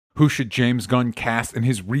Who should James Gunn cast in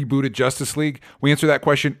his rebooted Justice League? We answer that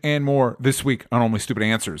question and more this week on Only Stupid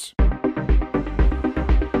Answers.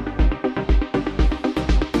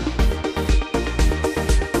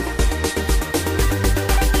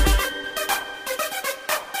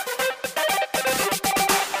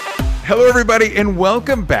 Hello, everybody, and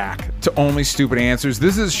welcome back to Only Stupid Answers.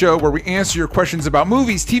 This is a show where we answer your questions about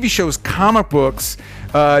movies, TV shows, comic books,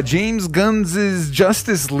 James Gunn's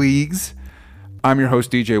Justice Leagues. I'm your host,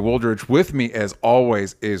 DJ Wooldridge. With me, as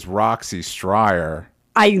always, is Roxy Stryer.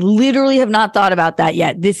 I literally have not thought about that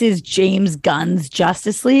yet. This is James Gunn's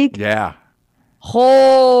Justice League? Yeah.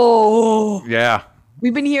 Oh. Yeah.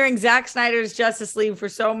 We've been hearing Zack Snyder's Justice League for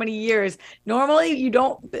so many years. Normally, you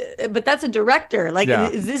don't, but that's a director. Like,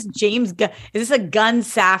 Is this James Gunn? Is this a Gunn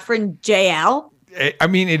Safran JL? I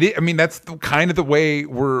mean, that's kind of the way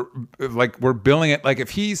we're billing it. Like, if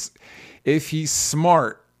he's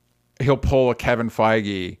smart, he'll pull a Kevin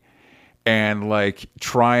Feige and like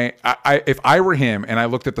try. If I were him and I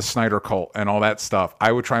looked at the Snyder Cult and all that stuff,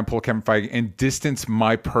 I would try and pull Kevin Feige and distance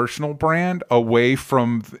my personal brand away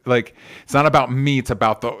from, like, it's not about me, it's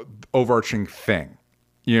about the overarching thing.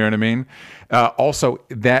 You know what I mean? Also,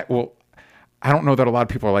 I don't know that a lot of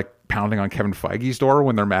people are like pounding on Kevin Feige's door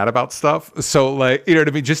when they're mad about stuff. So, like, you know what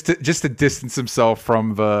I mean? Just to distance himself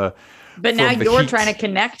from the. But now you're trying to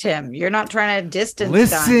connect him. You're not trying to distance.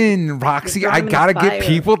 Listen, Roxy, I gotta get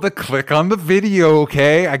people to click on the video,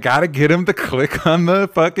 okay? I gotta get them to click on the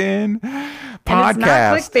fucking podcast. And it's not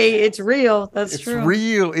clickbait. It's real. That's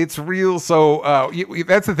true. It's real. So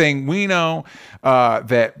that's the thing. We know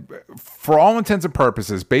that for all intents and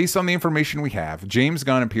purposes, based on the information we have, James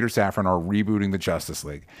Gunn and Peter Safran are rebooting the Justice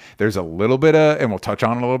League. There's a little bit of, and we'll touch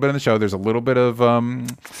on it a little bit in the show, there's a little bit of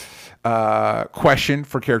question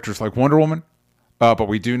for characters like Wonder Woman, but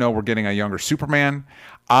we do know we're getting a younger Superman.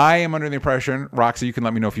 I am under the impression, Roxy, you can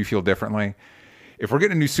let me know if you feel differently. If we're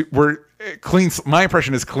getting a new, my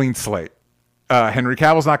impression is clean slate. Henry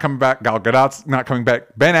Cavill's not coming back. Gal Gadot's not coming back.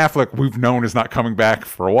 Ben Affleck, we've known, is not coming back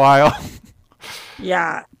for a while.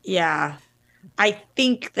 Yeah. I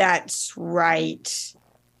think that's right.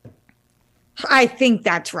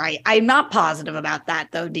 I'm not positive about that,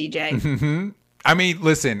 though, DJ. Mm-hmm. I mean,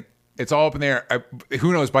 listen, it's all up in there.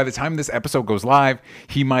 Who knows? By the time this episode goes live,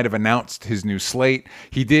 he might have announced his new slate.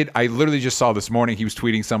 He did. I literally just saw this morning he was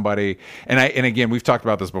tweeting somebody. And again, we've talked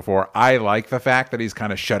about this before. I like the fact that he's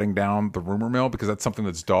kind of shutting down the rumor mill because that's something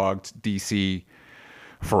that's dogged DC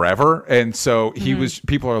forever. And so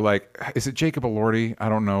people are like, is it Jacob Elordi? I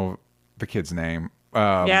don't know the kid's name.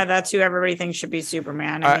 Yeah, that's who everybody thinks should be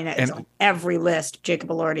Superman. I mean, it's on every list. Jacob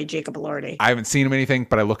Elordi. I haven't seen him anything,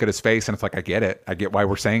 but I look at his face and it's like, I get it. I get why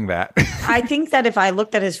we're saying that. I think that if I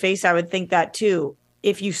looked at his face, I would think that too.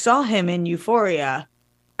 If you saw him in Euphoria,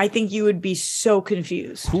 I think you would be so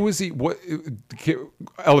confused. Who is he? What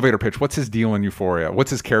elevator pitch? What's his deal in Euphoria? What's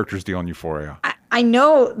his character's deal in Euphoria? I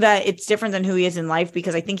know that it's different than who he is in life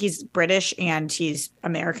because I think he's British and he's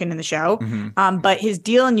American in the show. Mm-hmm. But his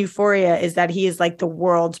deal in Euphoria is that he is like the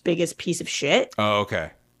world's biggest piece of shit. Oh,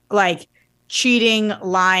 okay. Like cheating,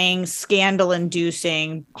 lying,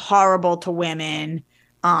 scandal-inducing, horrible to women,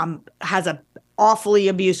 has a awfully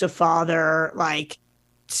abusive father. Like,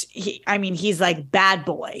 he's like bad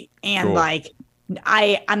boy. And cool. Like,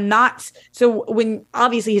 I'm not. So when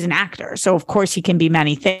obviously he's an actor, so of course he can be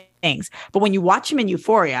many things. But when you watch him in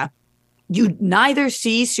Euphoria, you neither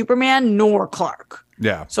see Superman nor Clark.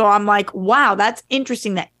 Yeah. So I'm like, wow, that's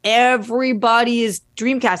interesting that everybody is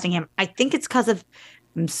dreamcasting him. I think it's because of,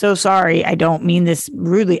 I'm so sorry, I don't mean this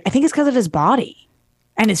rudely. I think it's because of his body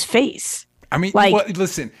and his face. I mean,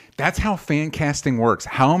 listen, that's how fan casting works.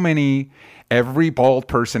 How many, every bald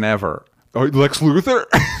person ever, Lex Luthor?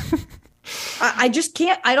 I just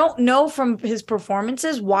can't. I don't know from his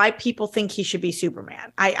performances why people think he should be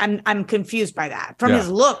Superman. I'm confused by that. From his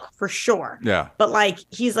look, for sure. Yeah. But like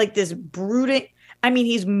he's like this brooding. I mean,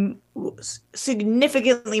 he's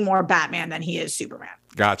significantly more Batman than he is Superman.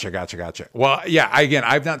 Gotcha. Well, yeah. Again,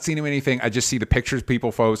 I've not seen him anything. I just see the pictures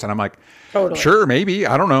people post, and I'm like, totally. Sure, maybe.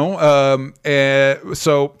 I don't know.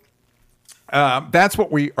 So that's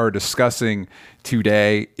what we are discussing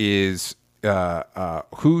today. Is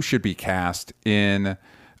who should be cast in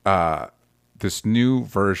this new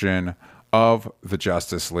version of the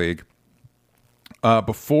Justice League.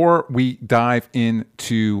 Before we dive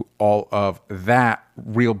into all of that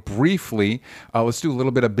real briefly, let's do a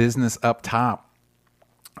little bit of business up top.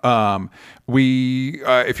 If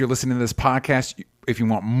you're listening to this podcast, If you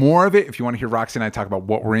want more of it, if you want to hear Roxy and I talk about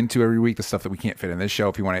what we're into every week, the stuff that we can't fit in this show,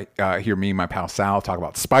 if you want to hear me and my pal Sal talk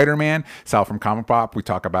about Spider-Man, Sal from Comic Pop, we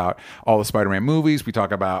talk about all the Spider-Man movies. We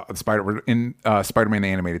talk about the Spider-Man the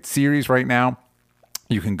animated series right now.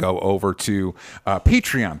 You can go over to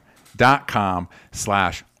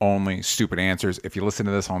patreon.com/only stupid answers. If you listen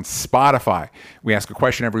to this on Spotify, we ask a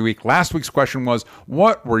question every week. Last week's question was,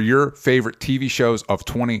 what were your favorite TV shows of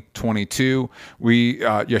 2022?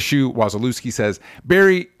 Yashu Wazalewski says,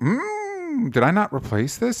 Barry, did I not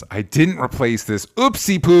replace this? I didn't replace this.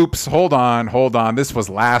 Oopsie poops. Hold on. This was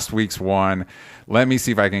last week's one. Let me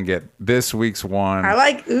see if I can get this week's one. I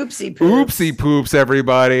like oopsie poops. Oopsie poops,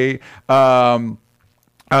 everybody.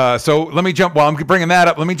 So let me jump, while I'm bringing that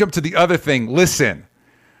up, let me jump to the other thing. Listen,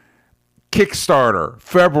 Kickstarter,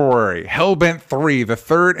 February, Hellbent 3, the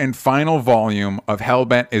third and final volume of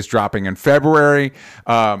Hellbent is dropping in February.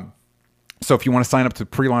 So if you want to sign up to the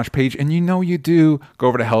pre-launch page, and you know you do, go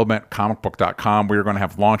over to hellbentcomicbook.com. We're going to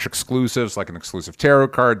have launch exclusives like an exclusive tarot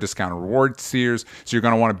card, discounted reward tiers. So you're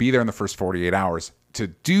going to want to be there in the first 48 hours. To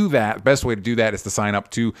do that, the best way to do that is to sign up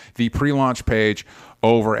to the pre-launch page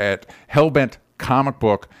over at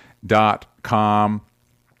hellbentcomicbook.com.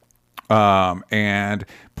 And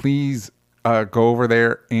please go over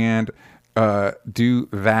there and do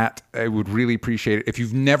that. I would really appreciate it. If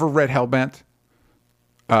you've never read Hellbent,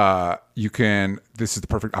 this is the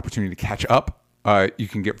perfect opportunity to catch up. You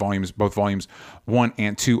can get both volumes 1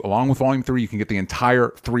 and 2, along with volume 3. You can get the entire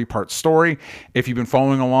 3-part story. If you've been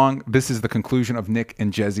following along, this is the conclusion of Nick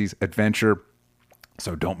and Jezzy's adventure.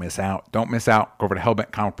 So don't miss out. Go over to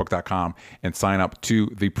hellbentcomicbook.com and sign up to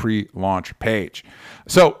the pre-launch page.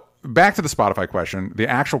 So back to the Spotify question. The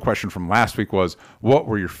actual question from last week was, what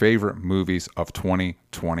were your favorite movies of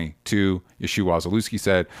 2022? Yashu Wazalewski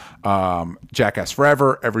said, Jackass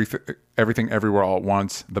Forever, Everything Everywhere All at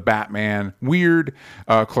Once, The Batman, Weird,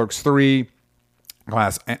 Clerks 3,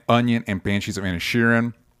 Glass Onion, and Banshees of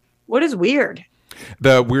Inisherin. What is Weird?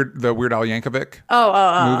 The Weird Al Yankovic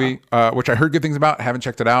movie, which I heard good things about. Haven't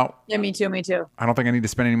checked it out. Yeah, me too. I don't think I need to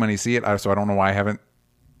spend any money to see it, so I don't know why I haven't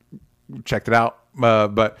checked it out.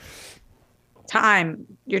 But your time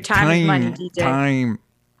is money, DJ. Time.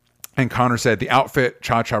 And Connor said The Outfit,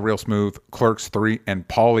 Cha Cha Real Smooth, Clerks 3, and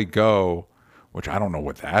Pauly Go, which I don't know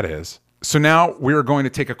what that is. So now we're going to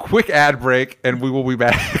take a quick ad break, and we will be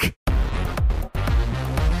back.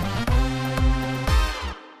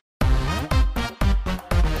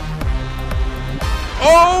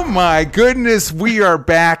 Oh my goodness, we are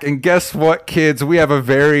back. And guess what, kids? We have a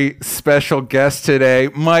very special guest today.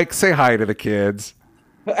 Mike, say hi to the kids.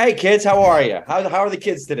 Hey, kids, how are you? How are the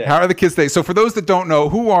kids today? How are the kids today? So for those that don't know,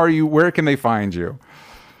 who are you? Where can they find you?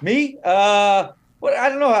 Me? I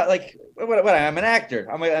don't know. What I'm an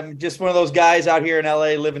actor. I'm just one of those guys out here in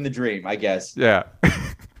LA living the dream, I guess. Yeah.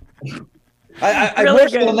 I Really more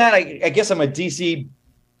so good. than that, I guess I'm a DC.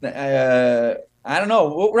 I don't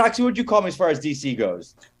know. Roxy, what would you call me as far as DC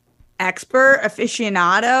goes? Expert,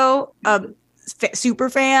 aficionado, super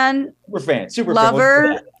fan, Super lover.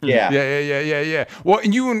 fan. Yeah. Yeah. Well,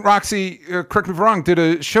 and you and Roxy, correct me if I'm wrong, did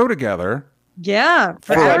a show together. Yeah, That's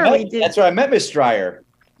where forever we did. That's where I met Miss Stryer.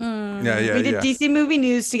 Yeah. We did DC Movie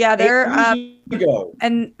News together. Go.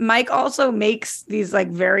 And Mike also makes these like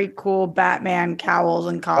very cool Batman cowls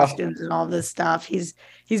and costumes and all this stuff. He's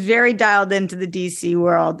very dialed into the DC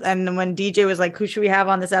world. And when DJ was like, who should we have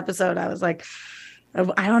on this episode? I was like,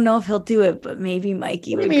 I don't know if he'll do it, but maybe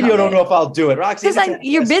Mikey What do would. you mean you don't know if I'll do it, Roxy? Because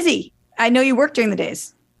you're busy. I know you work during the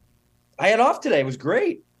days. I had off today. It was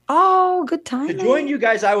great. Oh, good time. To join you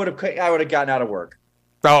guys, I would have gotten out of work.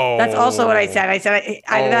 Oh, That's also what I said. I said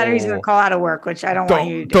I thought he was going to call out of work, which I don't want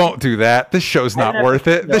you to do. Don't do that. This show's not worth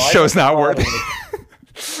it. This show's not worth it.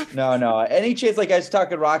 No. Any chance, like I was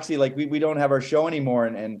talking to Roxy, like we don't have our show anymore,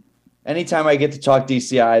 and anytime I get to talk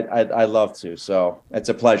DC, I love to. So it's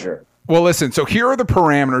a pleasure. Well, listen. So here are the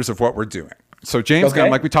parameters of what we're doing. So James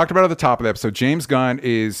Gunn, like we talked about at the top of the episode, James Gunn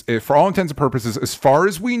is, for all intents and purposes, as far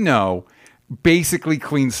as we know, basically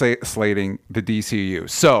clean slating the DCU.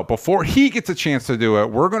 So before he gets a chance to do it,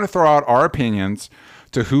 we're going to throw out our opinions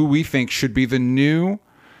to who we think should be the new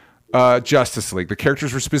Justice League. The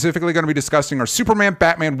characters we're specifically going to be discussing are Superman,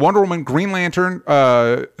 Batman, Wonder Woman, Green Lantern,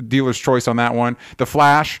 dealer's choice on that one, The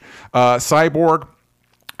Flash, Cyborg,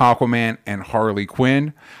 Aquaman, and Harley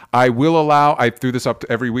Quinn. I threw this up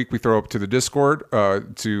to every week. We throw up to the Discord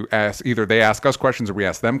to ask, either they ask us questions or we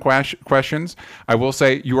ask them questions. I will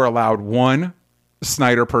say you are allowed one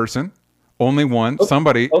Snyder person, only one. Okay.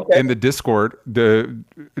 Somebody in the Discord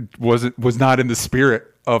was not in the spirit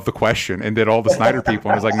of the question and did all the Snyder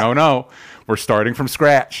people and was like, no, we're starting from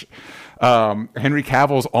scratch. Henry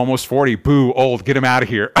Cavill's almost 40. Boo, old. Get him out of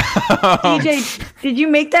here. DJ, did you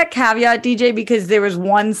make that caveat, DJ, because there was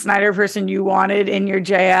one Snyder person you wanted in your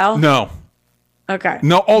JL? No. Okay.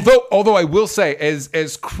 No, although I will say,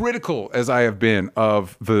 as critical as I have been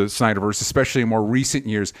of the Snyderverse, especially in more recent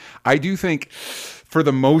years, I do think, for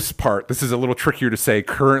the most part, this is a little trickier to say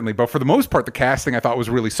currently, but for the most part, the casting I thought was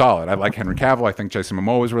really solid. I like Henry Cavill. I think Jason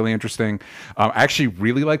Momoa is really interesting. I actually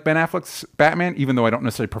really like Ben Affleck's Batman, even though I don't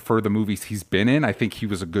necessarily prefer the movies he's been in. I think he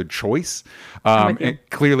was a good choice. And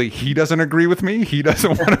clearly, he doesn't agree with me. He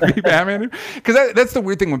doesn't want to be Batman. Because that's the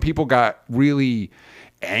weird thing when people got really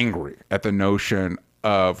angry at the notion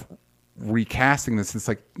of recasting this. It's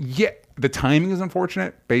like, yeah, the timing is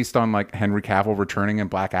unfortunate based on like Henry Cavill returning in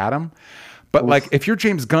Black Adam. But like, if you're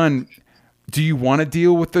James Gunn, do you want to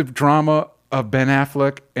deal with the drama of Ben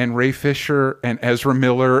Affleck and Ray Fisher and Ezra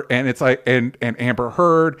Miller and it's like and Amber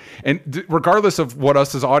Heard, and regardless of what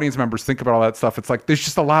us as audience members think about all that stuff, it's like there's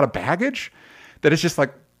just a lot of baggage that it's just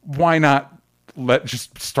like, why not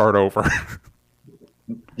just start over?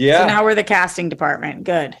 Yeah. So now we're the casting department.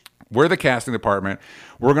 Good. We're the casting department.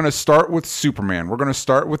 We're going to start with Superman. We're going to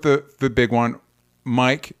start with the big one.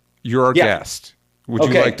 Mike, you're our guest.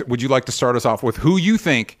 Would you like to start us off with who you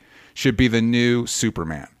think should be the new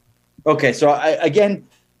Superman? Okay, so again,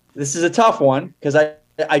 this is a tough one because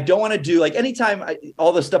I don't want to do like anytime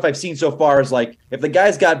all the stuff I've seen so far is like if the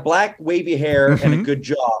guy's got black wavy hair and a good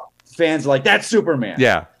jaw, fans are like, that's Superman.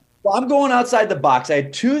 Yeah. Well, I'm going outside the box. I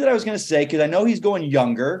had two that I was going to say because I know he's going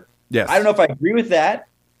younger. Yes. I don't know if I agree with that,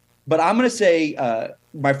 but I'm going to say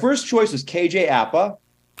my first choice was KJ Apa.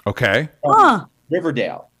 Okay.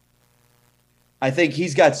 Riverdale. I think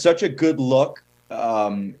he's got such a good look,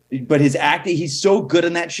 but his acting, he's so good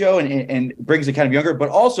in that show and brings it kind of younger. But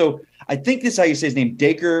also, I think this is how you say his name,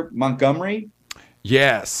 Dacre Montgomery.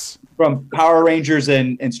 Yes. From Power Rangers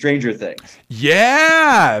and Stranger Things.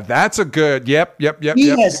 Yeah, that's a good. Yep. He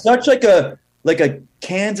has such like a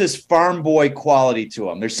Kansas farm boy quality to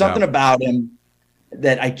him. There's something about him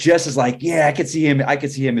that I just is like, yeah, I could see him. I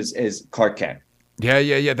could see him as Clark Kent.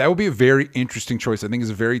 Yeah. That would be a very interesting choice. I think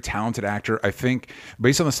he's a very talented actor. I think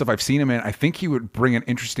based on the stuff I've seen him in, I think he would bring an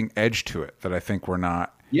interesting edge to it that I think we're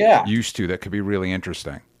not used to. That could be really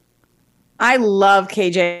interesting. I love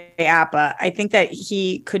KJ Apa. I think that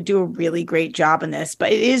he could do a really great job in this,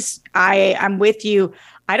 but I'm with you.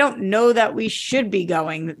 I don't know that we should be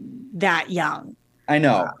going that young. I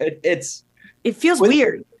know. It feels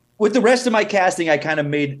weird. With the rest of my casting, I kind of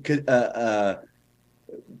made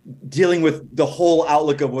dealing with the whole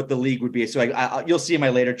outlook of what the league would be. So you'll see my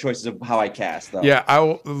later choices of how I cast, though. Yeah, I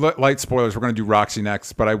will. Light spoilers. We're going to do Roxy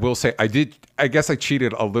next, but I will say I guess I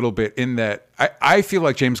cheated a little bit in that I feel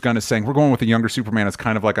like James Gunn is saying we're going with a younger Superman. It's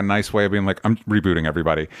kind of like a nice way of being like, I'm rebooting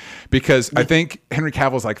everybody, because I think Henry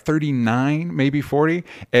Cavill is like 39, maybe 40,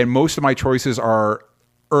 and most of my choices are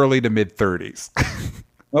early to mid 30s.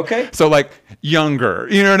 Okay. So like younger,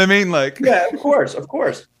 you know what I mean? Like, yeah, of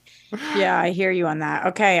course. Yeah, I hear you on that.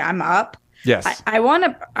 Okay, I'm up. Yes. I want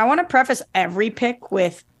to preface every pick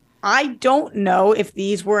with, I don't know if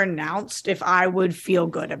these were announced, if I would feel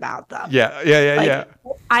good about them. Yeah.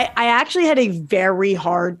 I actually had a very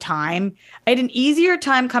hard time. I had an easier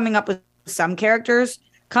time coming up with some characters.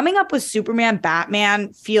 Coming up with Superman,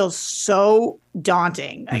 Batman feels so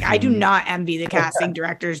daunting. Like I do not envy the casting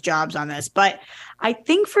directors' jobs on this, but I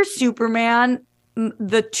think for Superman,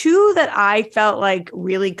 the two that I felt like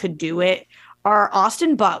really could do it are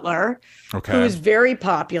Austin Butler, who is very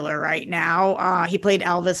popular right now. He played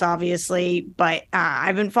Elvis, obviously, but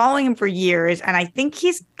I've been following him for years, and I think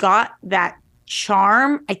he's got that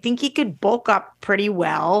charm. I think he could bulk up pretty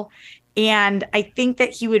well, and I think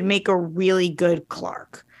that he would make a really good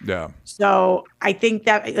Clark. Yeah. So I think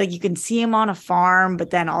that like you can see him on a farm, but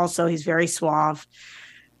then also he's very suave.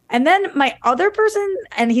 And then my other person,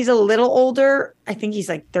 and he's a little older. I think he's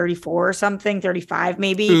like 34 or something, 35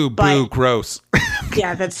 maybe. Ooh, boo, gross.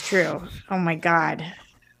 Yeah, that's true. Oh my God.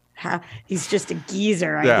 He's just a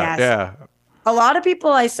geezer, I guess. Yeah. A lot of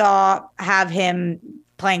people I saw have him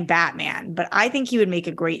playing Batman, but I think he would make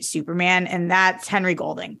a great Superman, and that's Henry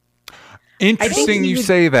Golding. Interesting you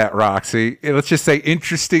say that, Roxy. Let's just say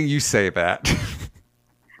interesting you say that.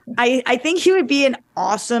 I think he would be an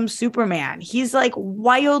awesome Superman. He's like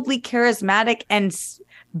wildly charismatic and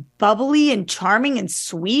bubbly and charming and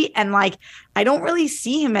sweet. And like, I don't really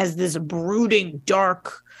see him as this brooding,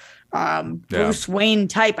 dark Bruce Wayne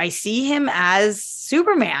type. I see him as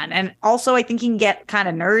Superman. And also I think he can get kind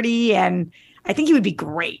of nerdy, and I think he would be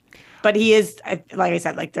great. But he is, like I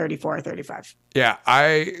said, like 34 or 35. Yeah.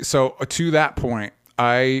 So to that point,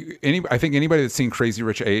 I think anybody that's seen Crazy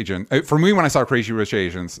Rich Asians, for me, when I saw Crazy Rich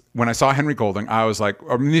Asians, when I saw Henry Golding, I was like,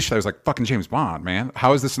 initially I was like, fucking James Bond, man.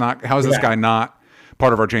 How is this guy not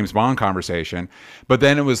part of our James Bond conversation? But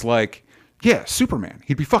then it was like, yeah, Superman.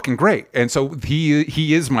 He'd be fucking great. And so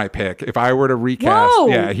he is my pick. If I were to recast, Whoa.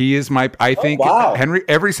 yeah, he is my, I think wow. Henry,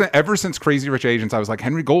 ever since Crazy Rich Asians, I was like,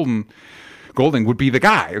 Henry Golding would be the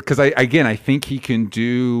guy, because I think he can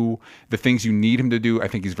do the things you need him to do. I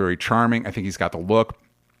think he's very charming. I think he's got the look.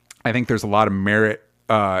 I think there's a lot of merit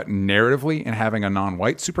narratively in having a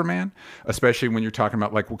non-white Superman, especially when you're talking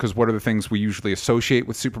about, like, because what are the things we usually associate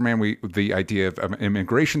with Superman? The idea of an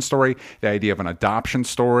immigration story, the idea of an adoption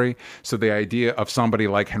story. So the idea of somebody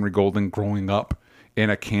like Henry Golding growing up in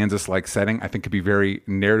a Kansas-like setting, I think could be very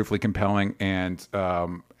narratively compelling and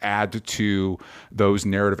add to those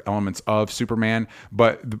narrative elements of Superman.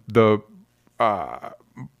 But the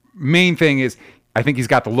main thing is, I think he's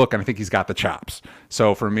got the look and I think he's got the chops.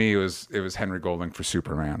 So for me, it was Henry Golding for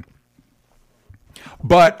Superman.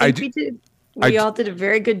 But we all did a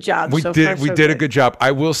very good job. We did a good job.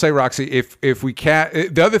 I will say, Roxy, if we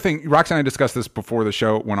can't, the other thing, Roxy and I discussed this before the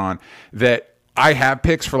show went on, that I have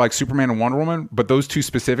picks for like Superman and Wonder Woman, but those two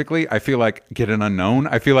specifically, I feel like get an unknown.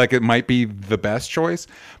 I feel like it might be the best choice.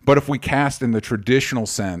 But if we cast in the traditional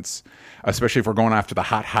sense, especially if we're going after the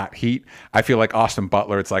hot heat, I feel like Austin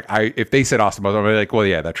Butler. It's like if they said Austin Butler, I'd be like, well,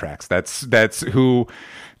 yeah, that tracks. That's who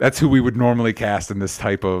we would normally cast in this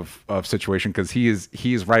type of situation, because he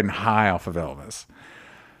is riding high off of Elvis.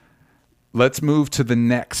 Let's move to the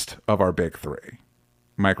next of our big three.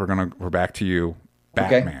 Mike, we're back to you.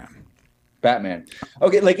 Batman. Okay. Batman.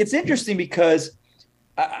 Okay, like, it's interesting because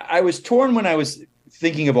I was torn when I was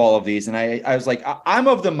thinking of all of these, and I was like, I'm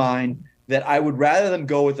of the mind that I would rather them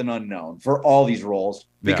go with an unknown for all these roles,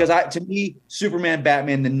 because to me, Superman,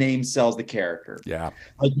 Batman, the name sells the character. Yeah,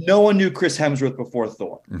 like, no one knew Chris Hemsworth before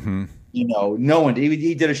Thor. Mm-hmm. You know, no one.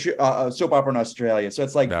 He did a soap opera in Australia, so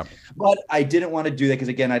it's like. Yeah. But I didn't want to do that because,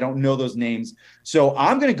 again, I don't know those names. So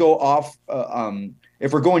I'm going to go off.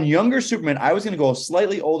 If we're going younger Superman, I was going to go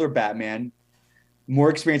slightly older Batman, more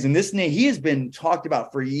experience. And this name, he has been talked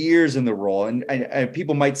about for years in the role. And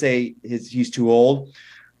people might say he's too old.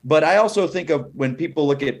 But I also think of when people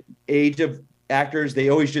look at age of actors, they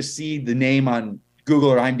always just see the name on Google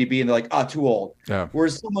or IMDb and they're like, too old. Yeah.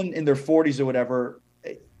 Whereas someone in their 40s or whatever,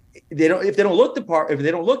 if they don't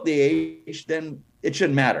look the age, then it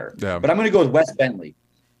shouldn't matter. Yeah. But I'm going to go with Wes Bentley.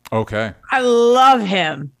 Okay. I love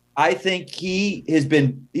him. I think he's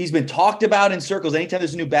been talked about in circles. Anytime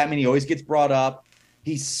there's a new Batman, he always gets brought up.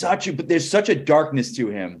 But there's such a darkness to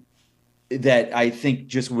him that I think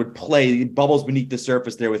just would play bubbles beneath the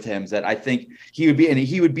surface there with him, that I think he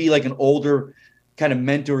would be like an older kind of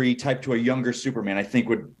mentor-y type to a younger Superman. I think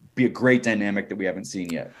would be a great dynamic that we haven't seen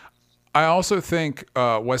yet. I also think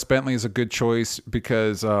Wes Bentley is a good choice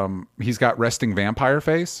because he's got resting vampire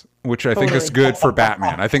face, which I think is good for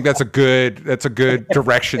Batman. I think that's a good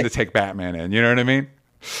direction to take Batman in. You know what I mean?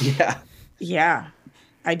 Yeah,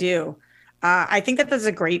 I do. I think that's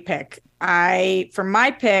a great pick. For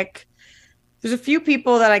my pick, there's a few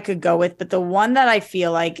people that I could go with, but the one that I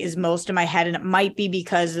feel like is most in my head, and it might be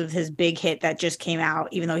because of his big hit that just came out,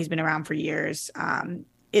 even though he's been around for years,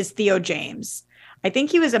 is Theo James. I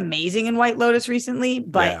think he was amazing in White Lotus recently,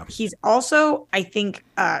 but he's also, I think,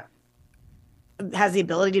 has the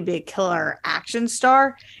ability to be a killer action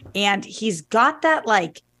star. And he's got that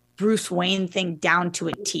like Bruce Wayne thing down to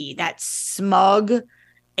a T, that smug,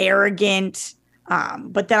 arrogant,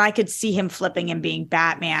 but then I could see him flipping and being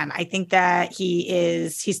Batman. I think that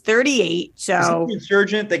he's 38. So is he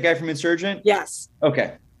Insurgent, that guy from Insurgent? Yes.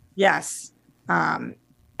 Okay. Yes.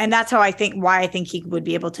 And that's why I think he would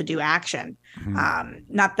be able to do action. Mm-hmm.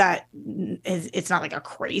 Not that it's not like a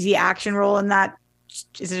crazy action role in that.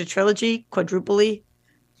 Is it a trilogy, quadruply?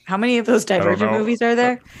 How many of those Divergent movies are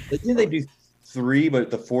there? I think they do 3, but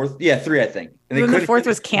the fourth, 3, I think. And the fourth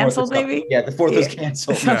was canceled, maybe? Yeah, the fourth was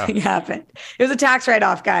canceled. Something happened. It was a tax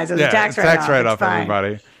write-off, guys. It was a tax write-off,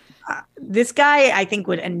 everybody. This guy, I think,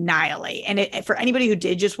 would annihilate. And for anybody who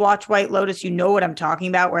did just watch White Lotus, you know what I'm talking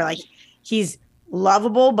about, where like he's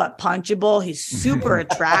lovable but punchable. He's super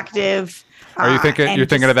attractive. Are you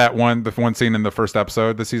thinking of the one scene in the first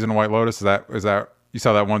episode this season of White Lotus? Is that you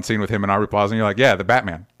saw that one scene with him and Aubrey Plaza and you're like, yeah, the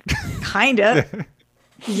Batman. Kinda.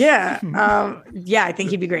 Yeah. I think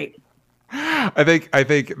he'd be great. I think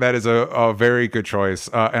that is a very good choice.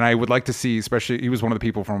 And I would like to see, especially, he was one of the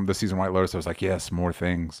people from the season White Lotus. I was like, yes, more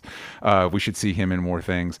things. We should see him in more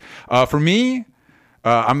things. For me,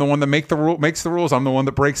 I'm the one that makes the rules. I'm the one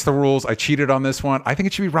that breaks the rules. I cheated on this one. I think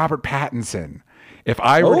it should be Robert Pattinson. If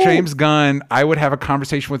I were Oh. James Gunn, I would have a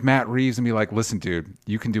conversation with Matt Reeves and be like, listen, dude,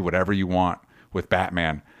 you can do whatever you want with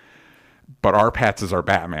Batman, but our Pats is our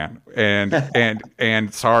Batman.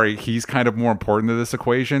 And sorry, he's kind of more important to this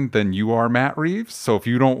equation than you are, Matt Reeves. So if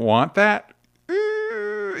you don't want that,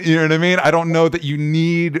 you know what I mean? I don't know that you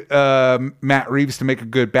need Matt Reeves to make a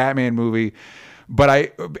good Batman movie, but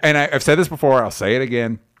I've said this before, I'll say it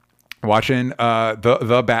again. Watching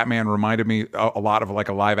the Batman reminded me a lot of like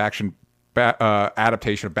a live action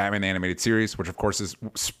adaptation of Batman the Animated Series, which of course is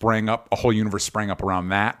a whole universe sprang up around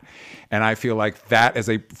that. And I feel like that is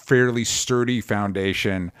a fairly sturdy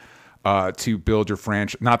foundation to build your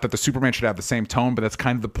franchise. Not that the Superman should have the same tone, but that's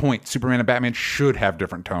kind of the point. Superman and Batman should have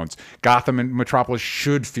different tones. Gotham and Metropolis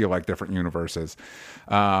should feel like different universes.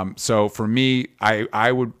 So for me,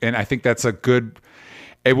 I would, and I think that's a good.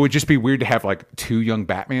 It would just be weird to have like two young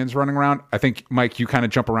Batmans running around. I think, Mike, you kind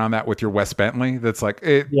of jump around that with your Wes Bentley. That's like,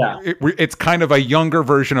 it's kind of a younger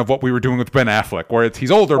version of what we were doing with Ben Affleck, where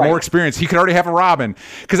he's older, more experienced. He could already have a Robin.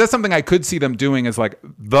 Because that's something I could see them doing is like,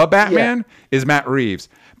 the Batman is Matt Reeves.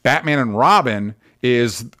 Batman and Robin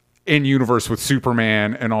is in universe with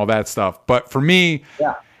Superman and all that stuff. But for me,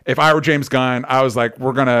 if I were James Gunn, I was like,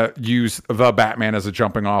 we're going to use the Batman as a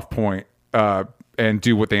jumping off point and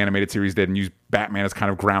do what the animated series did and use Batman as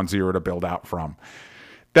kind of ground zero to build out from.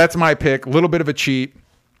 That's my pick. A little bit of a cheat.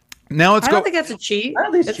 Now let's go. I don't think that's a cheat. I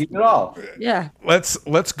don't think it's cheating at all. Yeah. Let's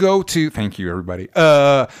go to. Thank you, everybody.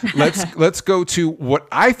 Let's go to what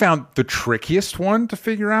I found the trickiest one to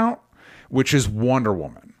figure out, which is Wonder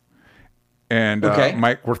Woman. And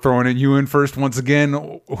Mike, we're throwing you in first once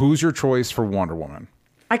again. Who's your choice for Wonder Woman?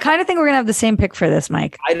 I kind of think we're going to have the same pick for this,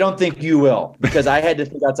 Mike. I don't think you will, because I had to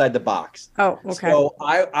think outside the box. Oh, okay. So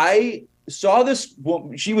I saw this.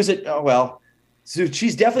 She was at so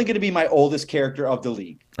she's definitely going to be my oldest character of the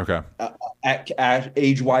league. Okay.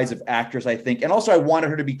 Age wise of actress, I think, and also I wanted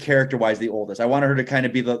her to be character wise the oldest. I wanted her to kind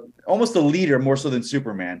of be almost the leader more so than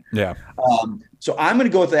Superman. Yeah. So I'm going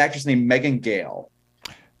to go with the actress named Megan Gale.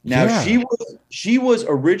 Now she was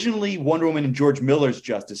originally Wonder Woman in George Miller's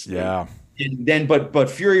Justice League. Yeah. And then, but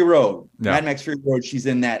Fury Road, Mad Max Fury Road, she's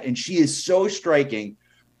in that, and she is so striking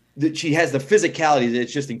that she has the physicality that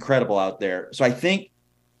it's just incredible out there. So I think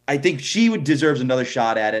she deserves another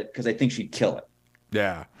shot at it because I think she'd kill it.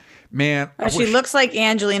 Yeah, man. She looks like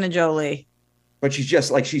Angelina Jolie, but she's just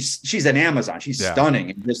like she's an Amazon. She's stunning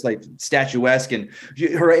and just like statuesque, and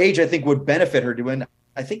her age I think would benefit her doing.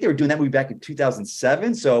 I think they were doing that movie back in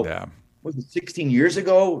 2007. So. Was it 16 years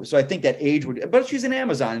ago? So I think that age would, but she's an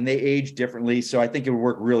Amazon and they age differently. So I think it would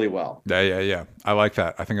work really well. Yeah. I like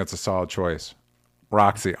that. I think that's a solid choice.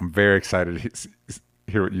 Roxy, I'm very excited to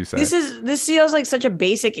hear what you say. This feels like such a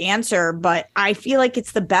basic answer, but I feel like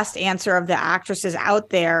it's the best answer of the actresses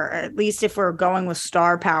out there, at least if we're going with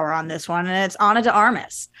star power on this one. And it's Ana de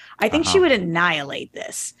Armas. I think she would annihilate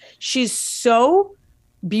this. She's so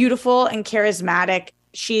beautiful and charismatic.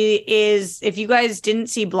 She is, if you guys didn't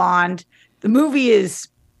see Blonde, the movie is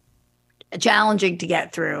challenging to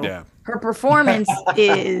get through. Yeah. Her performance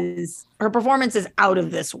is out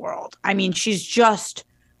of this world. I mean, she's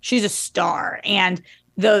a star. And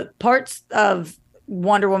the parts of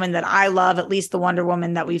Wonder Woman that I love, at least the Wonder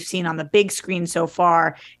Woman that we've seen on the big screen so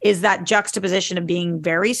far, is that juxtaposition of being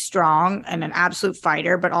very strong and an absolute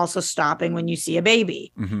fighter, but also stopping when you see a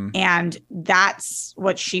baby. Mm-hmm. And that's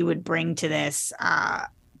what she would bring to this.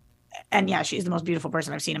 And yeah, she's the most beautiful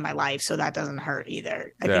person I've seen in my life. So that doesn't hurt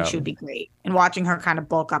either. I think she would be great. And watching her kind of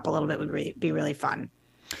bulk up a little bit would be really fun.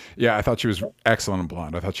 Yeah, I thought she was excellent in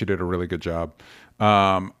Blonde. I thought she did a really good job.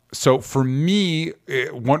 So for me,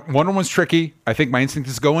 Wonder Woman's tricky. I think my instinct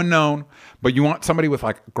is go unknown, but you want somebody with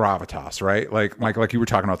like gravitas, right? Like you were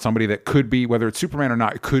talking about, somebody that could be, whether it's Superman or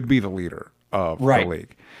not, it could be the leader of the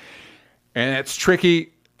league. And it's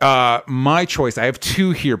tricky. My choice, I have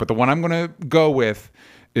two here, but the one I'm going to go with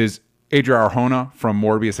is Adria Arjona from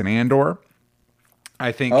Morbius and Andor.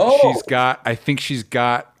 I think she's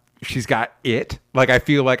got it. Like, I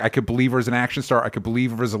feel like I could believe her as an action star. I could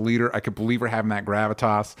believe her as a leader. I could believe her having that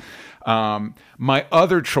gravitas. My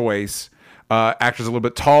other choice, actress a little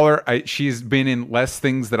bit taller. She's been in less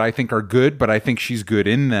things that I think are good, but I think she's good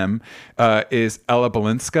in them, is Ella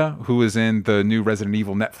Balinska, who is in the new Resident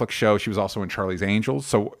Evil Netflix show. She was also in Charlie's Angels.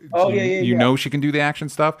 So you know she can do the action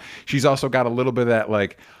stuff. She's also got a little bit of that,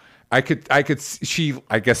 like, I guess she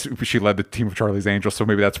led the team of Charlie's Angels, so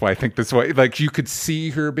maybe that's why I think this way. Like, you could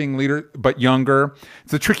see her being leader, but younger.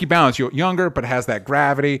 It's a tricky balance. You're younger, but has that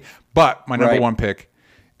gravity. But my number one pick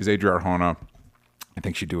is Adria Arjona. I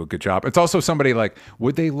think she'd do a good job. It's also somebody like,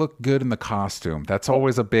 would they look good in the costume? That's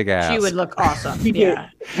always a big ask. She would look awesome. Yeah.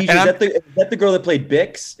 Is that the girl that played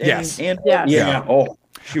Bix? Yes. Yeah. Oh,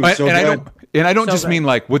 she was so good. I don't So just good. mean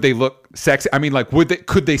like, would they look sexy? I mean, like,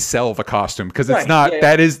 could they sell the costume? Because it's Right, not, yeah.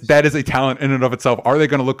 that is a talent in and of itself. Are they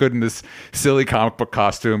going to look good in this silly comic book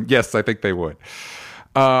costume? Yes, I think they would.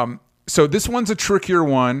 So this one's a trickier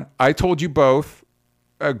one. I told you both.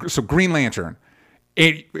 So Green Lantern.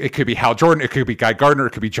 It could be Hal Jordan. It could be Guy Gardner.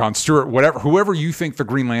 It could be John Stewart. Whoever you think the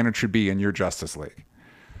Green Lantern should be in your Justice League.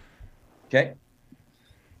 Okay.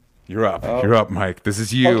 You're up. You're up, Mike. This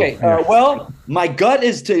is you. Okay. Well, my gut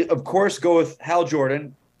is to, of course, go with Hal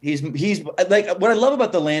Jordan. He's like, what I love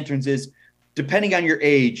about the Lanterns is, depending on your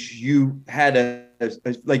age, you had there's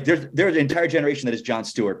an entire generation that is John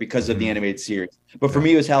Stewart because of the animated series. But for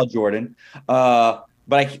me, it was Hal Jordan. But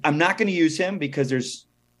I'm not going to use him because there's,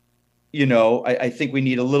 I think we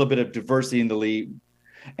need a little bit of diversity in the league.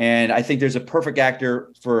 And I think there's a perfect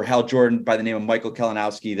actor for Hal Jordan by the name of Michael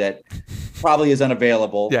Kalinowski that probably is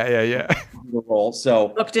unavailable. Yeah. The role. So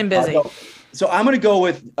Booked and busy. So I'm going to go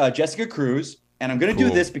with Jessica Cruz, and I'm going to do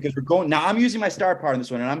Cool. this because we're going now. I'm using my star power in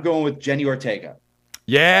this one, and I'm going with Jenny Ortega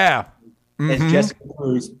Yeah. as Jessica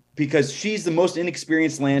Cruz because she's the most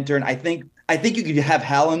inexperienced Lantern. I think you could have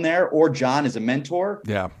Hal in there or John as a mentor.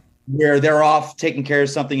 Yeah. Where they're off taking care of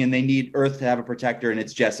something and they need Earth to have a protector, and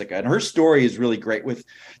it's Jessica. And her story is really great with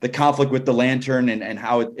the conflict with the Lantern and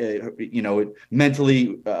how it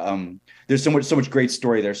mentally. There's so much great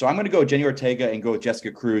story there. So I'm going to go Jenny Ortega and go with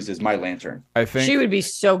Jessica Cruz as my Lantern. I think She would be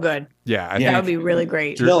so good. I That think would be really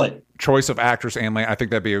great. Kill it. choice of actress and I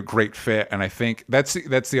think that'd be a great fit. And I think that's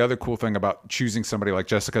the other cool thing about choosing somebody like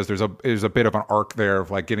Jessica is there's a bit of an arc there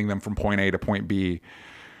of like getting them from point A to point B.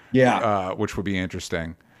 Yeah. Which would be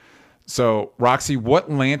interesting. So, Roxy,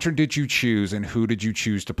 what Lantern did you choose and who did you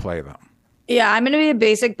choose to play them? Yeah, I'm going to be a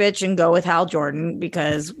basic bitch and go with Hal Jordan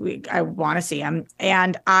because I want to see him.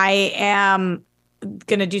 And I am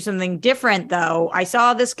going to do something different, though. I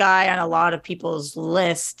saw this guy on a lot of people's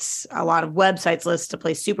lists, a lot of websites lists to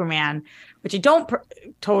play Superman, which I don't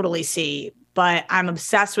totally see, but I'm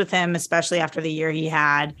obsessed with him, especially after the year he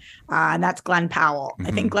had. And that's Glenn Powell.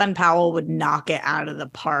 I think Glenn Powell would knock it out of the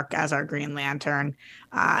park as our Green Lantern.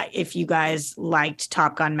 If you guys liked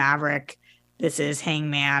Top Gun Maverick, this is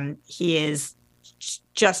Hangman. He is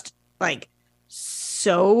just like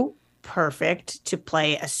so perfect to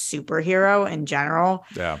play a superhero in general.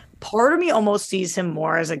 Yeah. Part of me almost sees him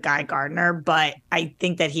more as a Guy Gardner, but I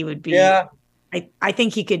think that he would be. Yeah. I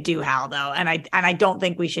think he could do Hal though, and I don't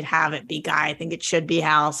think we should have it be Guy. I think it should be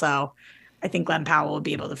Hal. So I think Glenn Powell will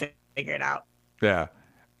be able to figure it out. Yeah.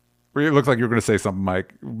 It looks like you were going to say something,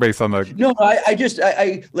 Mike, based on the. No,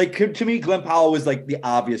 I like, to me, Glenn Powell was like the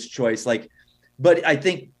obvious choice. Like, but I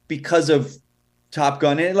think because of Top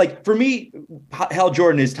Gun, and like for me, Hal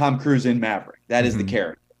Jordan is Tom Cruise in Maverick. That is the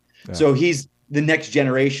character. Yeah. So he's the next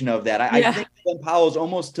generation of that. I think Glenn Powell is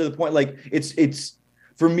almost to the point. Like it's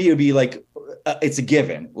for me to be like it's a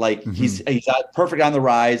given. Like he's perfect on the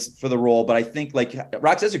rise for the role. But I think like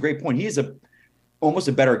Rox has a great point. He is almost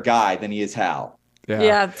a better guy than he is Hal.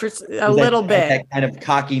 Yeah, for a little bit. That kind of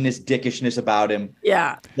cockiness, dickishness about him.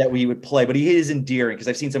 Yeah. That we would play, but he is endearing because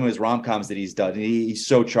I've seen some of his rom-coms that he's done, and he's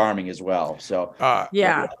so charming as well. So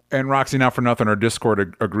Yeah. And Roxy, not for nothing, our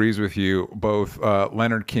Discord agrees with you. Both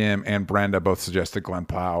Leonard Kim and Brenda both suggested Glenn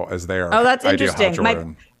Powell as their Oh, that's ideal Hal interesting.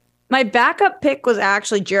 Jordan. My backup pick was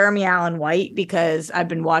actually Jeremy Allen White because I've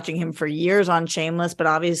been watching him for years on Shameless, but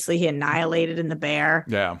obviously he annihilated in The Bear.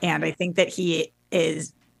 Yeah. And I think that he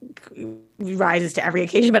rises to every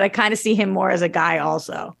occasion, but I kind of see him more as a Guy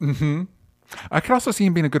also. I could also see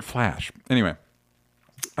him being a good Flash. Anyway.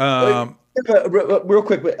 real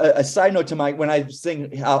quick, a side note to Mike, when I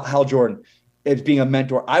sing Hal Jordan as being a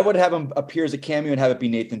mentor, I would have him appear as a cameo and have it be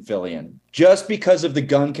Nathan Fillion, just because of the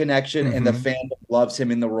gun connection and the fandom loves him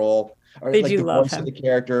in the role. Or They like do the love voice him. of the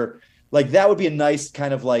character. Like that would be a nice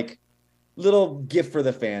kind of like little gift for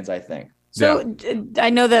the fans, I think. So I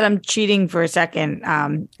know that I'm cheating for a second,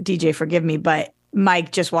 DJ, forgive me, but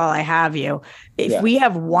Mike, just while I have you, if we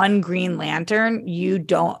have one Green Lantern, you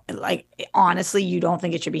don't honestly, you don't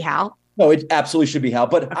think it should be Hal? No, it absolutely should be Hal.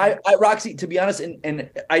 But I Roxy, to be honest, and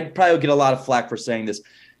I'd probably get a lot of flack for saying this.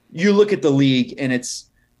 You look at the league, and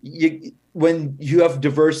when you have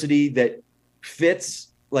diversity that fits,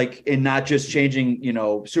 like, and not just changing,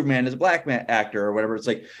 Superman as a black man actor or whatever. It's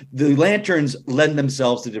like the Lanterns lend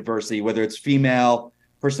themselves to diversity, whether it's female,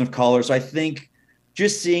 person of color. So I think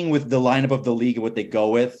just seeing with the lineup of the league and what they go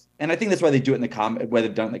with, and I think that's why they do it in the comic, why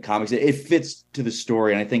they've done it in the comics, it fits to the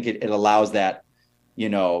story, and I think it allows that you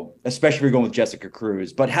know, especially if you're going with Jessica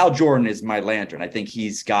Cruz. But Hal Jordan is my Lantern. I think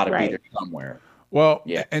he's got to be there somewhere. Well,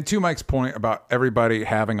 Yeah. and to Mike's point about everybody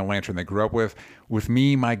having a lantern they grew up with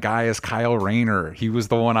me, my guy is Kyle Rayner. He was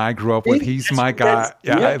the one I grew up with. He's my guy.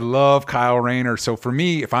 Yeah, I love Kyle Rayner. So for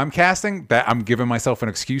me, if I'm casting, that I'm giving myself an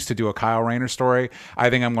excuse to do a Kyle Rayner story. I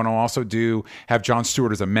think I'm going to also have Jon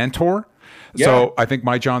Stewart as a mentor. Yeah. So I think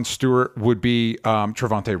my Jon Stewart would be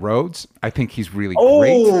Trevante Rhodes. I think he's really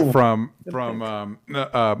great from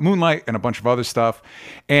Moonlight and a bunch of other stuff.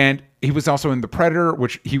 And he was also in The Predator,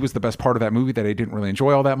 which he was the best part of that movie that I didn't really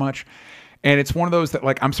enjoy all that much. And it's one of those that,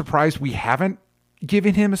 like, I'm surprised we haven't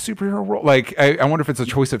given him a superhero role. Like, I wonder if it's a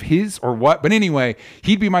choice of his or what. But anyway,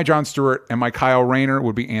 he'd be my Jon Stewart, and my Kyle Rayner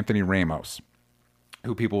would be Anthony Ramos,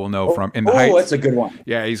 who people will know from In the Heights. Oh, that's a good one.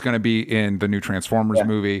 Yeah, he's going to be in the new Transformers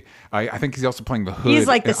movie. I think he's also playing the Hood. He's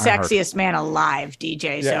like the in Ironheart. sexiest man alive,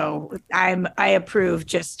 DJ. Yeah. So I approve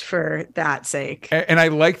just for that sake. And I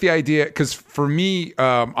like the idea because for me,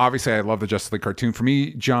 obviously, I love the Justice League cartoon. For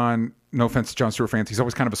me, John, no offense to Jon Stewart fans, he's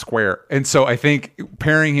always kind of a square. And so I think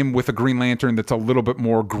pairing him with a Green Lantern that's a little bit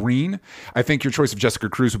more green, I think your choice of Jessica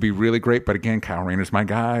Cruz would be really great. But again, Kyle Rayner's my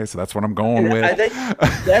guy, so that's what I'm going with. I think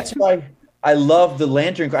that's why I love the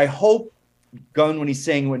Lantern. I hope Gunn, when he's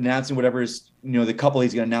announcing whatever is, you know, the couple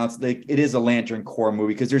he's going to announce, like, it is a Lantern Corps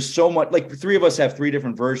movie, because there's so much. Like, the three of us have three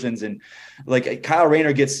different versions, and like Kyle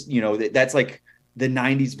Rayner gets, you know, that's like the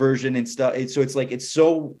 90s version and stuff. So it's like, it's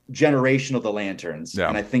so generational, the Lanterns. Yeah.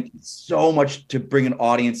 And I think it's so much to bring an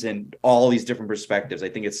audience in all these different perspectives. I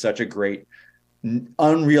think it's such a great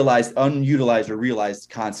unutilized or realized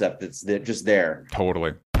concept that's just there.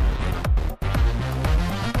 Totally.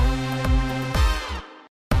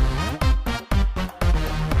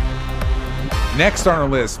 Next on our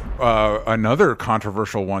list, another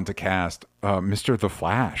controversial one to cast, Mr. The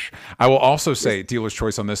Flash. I will also say dealer's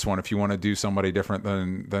choice on this one if you want to do somebody different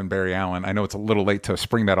than Barry Allen. I know it's a little late to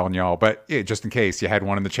spring that on y'all, but yeah, just in case you had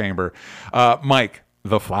one in the chamber. Mike,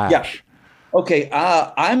 The Flash. Yeah. Okay,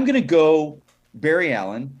 I'm going to go Barry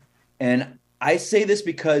Allen. And I say this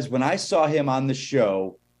because when I saw him on the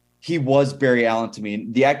show, he was Barry Allen to me.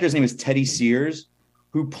 The actor's name is Teddy Sears,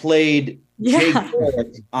 who played Jay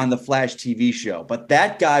Garrick on the Flash TV show. But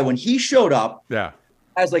that guy, when he showed up, I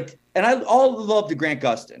was like, and I all loved the Grant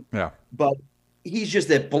Gustin. Yeah. But he's just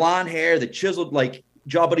that blonde hair, the chiseled like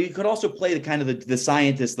jaw, but he could also play the kind of the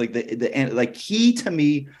scientist, like like he to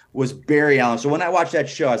me was Barry Allen. So when I watched that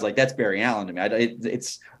show, I was like, that's Barry Allen to me.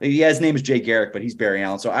 His name is Jay Garrick, but he's Barry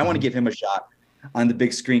Allen. So I want to give him a shot on the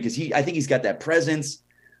big screen because I think he's got that presence.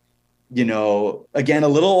 You know, again, a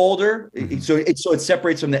little older, so it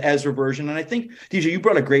separates from the Ezra version. And I think, DJ, you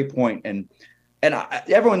brought a great point, and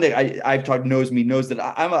everyone that I've talked knows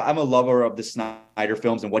that I'm a lover of the Snyder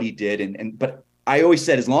films and what he did, but I always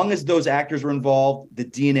said as long as those actors were involved, the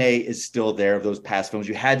DNA is still there of those past films.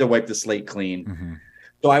 You had to wipe the slate clean. Mm-hmm.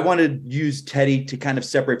 So I want to use Teddy to kind of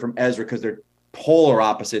separate from Ezra because they're polar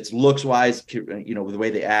opposites, looks wise, you know, the way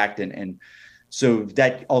they act and. So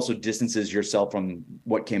that also distances yourself from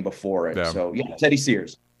what came before it. Yeah. So yeah, Teddy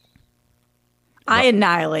Sears. I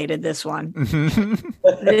annihilated this one.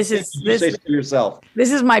 This is yourself.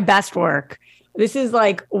 This is my best work. This is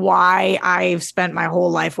like why I've spent my whole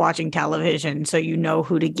life watching television, so you know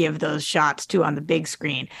who to give those shots to on the big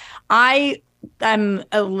screen. I'm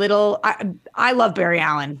a little. I love Barry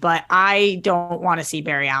Allen, but I don't want to see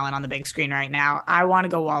Barry Allen on the big screen right now. I want to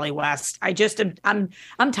go Wally West. I'm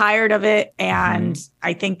tired of it, and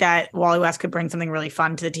I think that Wally West could bring something really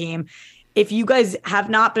fun to the team. If you guys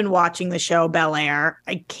have not been watching the show Bel Air,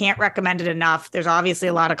 I can't recommend it enough. There's obviously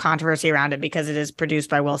a lot of controversy around it because it is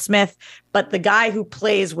produced by Will Smith, but the guy who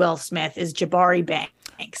plays Will Smith is Jabari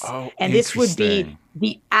Banks, and this would be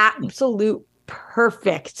the absolute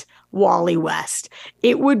perfect Wally West.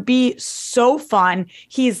 It would be so fun.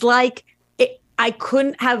 He's like, I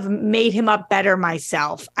couldn't have made him up better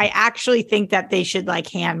myself. I actually think that they should like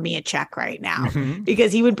hand me a check right now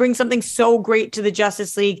because he would bring something so great to the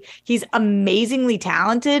Justice League. He's amazingly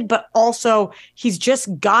talented, but also he's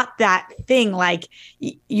just got that thing. Like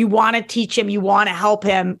you want to teach him, you want to help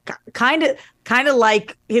him, kind of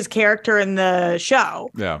like his character in the show.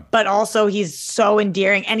 Yeah. But also he's so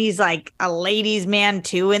endearing and he's like a ladies' man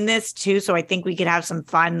too in this too. So I think we could have some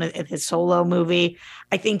fun with his solo movie.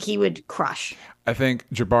 I think he would crush. I think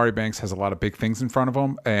Jabari Banks has a lot of big things in front of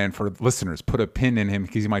him. And for listeners, put a pin in him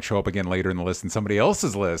because he might show up again later in the list in somebody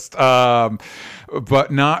else's list. But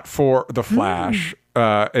not for The Flash.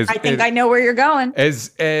 I think I know where you're going.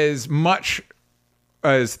 As much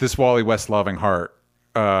as this Wally West loving heart.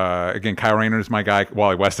 Again, Kyle Rayner is my guy.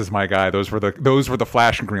 Wally West is my guy. Those were the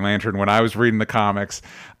Flash and Green Lantern when I was reading the comics.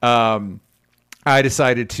 I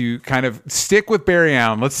decided to kind of stick with Barry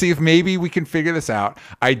Allen. Let's see if maybe we can figure this out.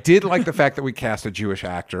 I did like the fact that we cast a Jewish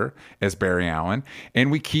actor as Barry Allen, and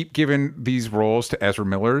we keep giving these roles to Ezra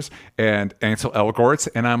Millers and Ansel Elgorts.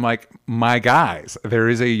 And I'm like, my guys, there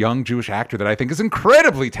is a young Jewish actor that I think is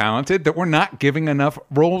incredibly talented that we're not giving enough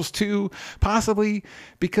roles to, possibly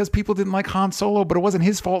because people didn't like Han Solo, but it wasn't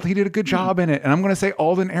his fault. He did a good job in it. And I'm going to say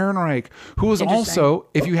Alden Ehrenreich, who was also,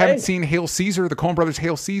 if you haven't seen Hail Caesar, the Coen Brothers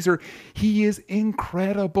Hail Caesar, he is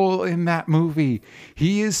incredible in that movie.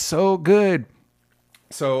 He is so good.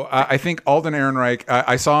 So I think Alden Ehrenreich,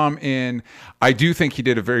 I saw him in, I do think he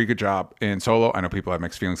did a very good job in Solo. I know people have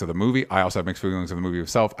mixed feelings of the movie. I also have mixed feelings of the movie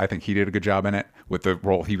itself. I think he did a good job in it with the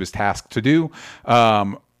role he was tasked to do.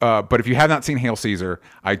 But if you have not seen Hail Caesar,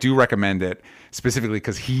 I do recommend it, specifically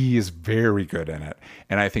because he is very good in it.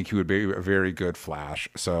 And I think he would be a very good Flash.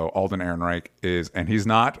 So Alden Ehrenreich is, and he's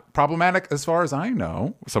not problematic as far as I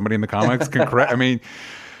know. Somebody in the comics can correct. I mean,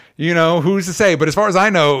 you know, who's to say? But as far as I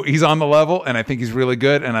know, he's on the level, and I think he's really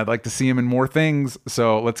good, and I'd like to see him in more things.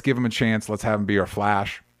 So let's give him a chance. Let's have him be our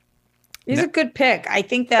Flash. He's a good pick. I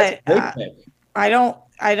think that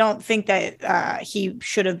I don't think that he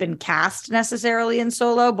should have been cast necessarily in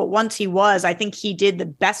Solo, but once he was, I think he did the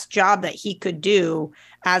best job that he could do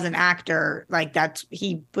as an actor. Like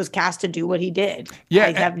he was cast to do what he did. Yeah,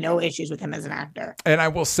 I have no issues with him as an actor. And I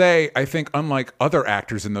will say, I think unlike other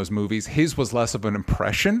actors in those movies, his was less of an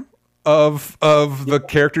impression of the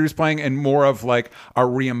character he's playing and more of like a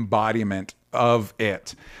re-embodiment of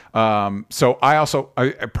it. So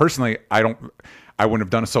I personally, I wouldn't have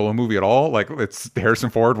done a Solo movie at all. Like, it's Harrison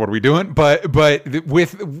Ford. What are we doing? But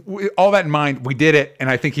with all that in mind, we did it, and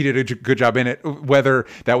I think he did a good job in it. Whether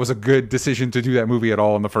that was a good decision to do that movie at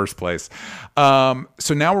all in the first place. So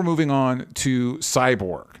now we're moving on to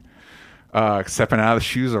Cyborg, stepping out of the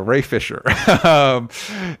shoes of Ray Fisher,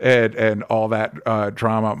 and all that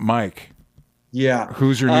drama. Mike, Yeah,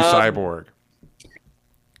 who's your new Cyborg?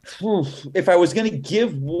 If I was going to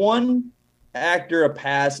give one actor a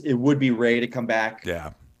pass, it would be Ray to come back.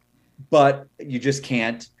 Yeah, but you just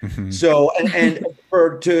can't. So and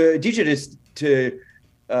to DJ to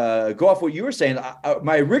go off what you were saying,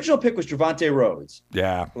 my original pick was Trevante Rhodes.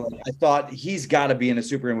 Yeah, I thought he's got to be in a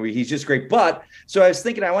Superman movie. He's just great. But so I was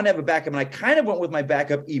thinking I want to have a backup, and I kind of went with my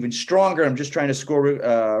backup even stronger. I'm just trying to score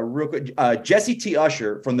real quick. Jesse T.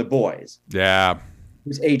 Usher from The Boys. Yeah,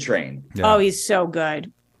 Who's A-Train. yeah. Oh, he's so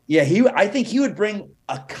good. Yeah, I think he would bring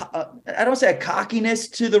I don't say a cockiness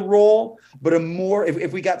to the role, but a more,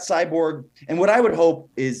 if we got Cyborg, and what I would hope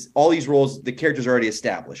is all these roles, the characters are already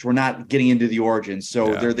established. We're not getting into the origins,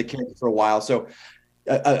 so they're the character for a while. So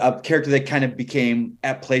a character that kind of became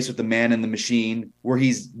at place with the Man and the Machine, where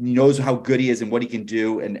he knows how good he is and what he can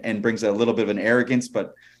do, and brings a little bit of an arrogance,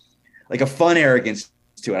 but like a fun arrogance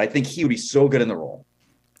to it. I think he would be so good in the role.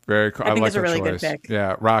 Very cool. I think like it's a really choice. good pick.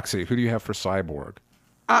 Yeah, Roxy, who do you have for Cyborg?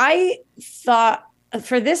 I thought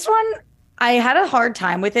for this one, I had a hard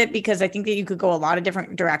time with it because I think that you could go a lot of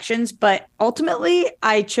different directions, but ultimately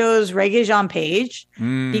I chose Regé-Jean Page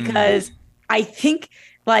because I think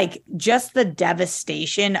like just the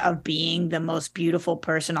devastation of being the most beautiful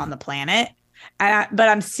person on the planet.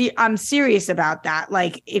 But I'm serious about that.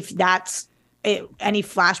 Like if that's any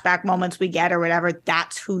flashback moments we get or whatever,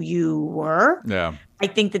 that's who you were. Yeah. I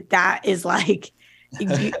think that is like,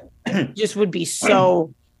 you just would be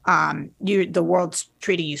so, the world's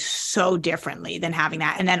treating you so differently than having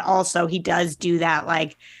that. And then also he does do that,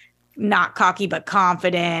 like not cocky, but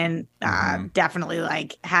confident, definitely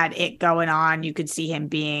like had it going on. You could see him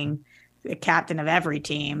being the captain of every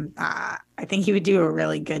team. I think he would do a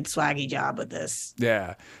really good swaggy job with this.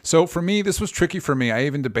 Yeah. So for me, this was tricky for me. I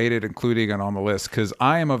even debated including it on the list because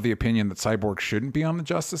I am of the opinion that Cyborg shouldn't be on the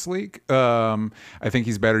Justice League. I think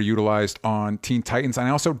he's better utilized on Teen Titans. And I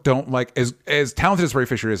also don't like, as talented as Ray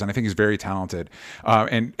Fisher is, and I think he's very talented.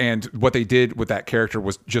 And what they did with that character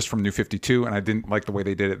was just from New 52, and I didn't like the way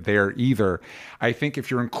they did it there either. I think if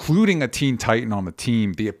you're including a Teen Titan on the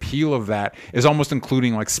team, the appeal of that is almost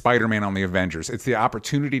including like Spider-Man on the Avengers. It's the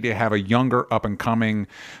opportunity to have a younger up and coming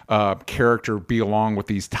character be along with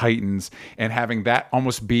these Titans and having that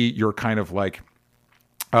almost be your kind of like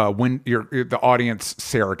when you're the audience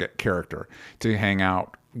surrogate character to hang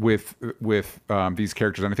out with these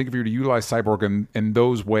characters. And I think if you were to utilize Cyborg in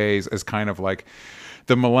those ways as kind of like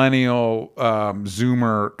the millennial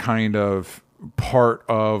Zoomer kind of part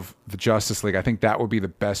of the Justice League, I think that would be the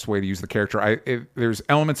best way to use the character. There's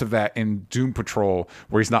elements of that in Doom Patrol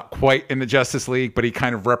where he's not quite in the Justice League, but he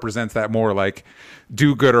kind of represents that more like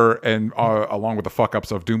do-gooder and along with the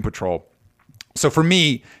fuck-ups of Doom Patrol. So for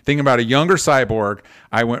me, thinking about a younger Cyborg,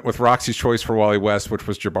 I went with Roxy's choice for Wally West, which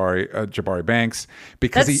was Jabari Banks,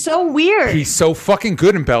 because That's so weird. He's so fucking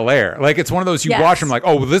good in Bel Air. Like, it's one of those, you Yes. watch him like,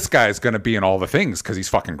 oh, well, this guy's going to be in all the things because he's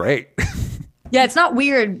fucking great. Yeah, it's not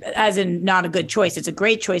weird as in not a good choice. It's a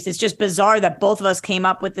great choice. It's just bizarre that both of us came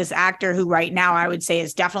up with this actor who right now I would say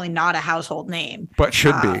is definitely not a household name. But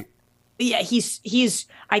should be. Yeah, he's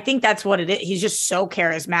I think that's what it is. He's just so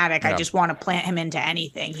charismatic. I just want to plant him into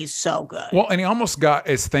anything. He's so good. Well, and he almost got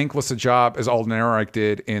as thankless a job as Alden Ehrenreich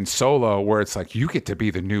did in Solo, where it's like, you get to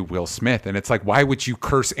be the new Will Smith. And it's like, why would you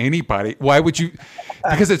curse anybody? Why would you?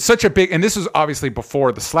 Because it's such a big, and this was obviously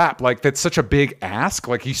before the slap, like that's such a big ask.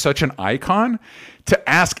 Like he's such an icon. To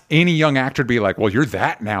ask any young actor to be like, well, you're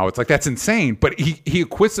that now. It's like, that's insane. But he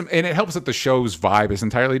acquits him, and it helps that the show's vibe is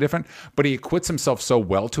entirely different, but he acquits himself so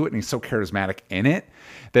well to it, and he's so charismatic in it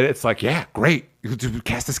that it's like, yeah, great. You could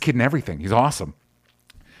cast this kid in everything. He's awesome.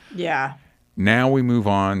 Yeah. Now we move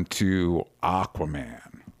on to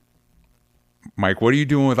Aquaman. Mike, what are you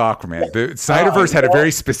doing with Aquaman? The Snyderverse had a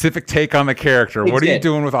very specific take on the character. What are you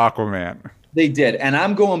doing with Aquaman? They did. And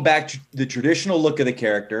I'm going back to the traditional look of the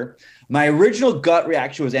character. My original gut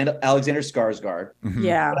reaction was Alexander Skarsgård.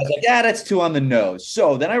 Yeah. I was like, yeah, that's too on the nose.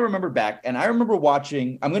 So then I remember back, and I remember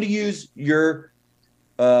watching, I'm going to use your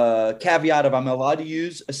caveat of I'm allowed to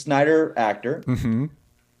use a Snyder actor.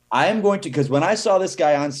 I am going to, because when I saw this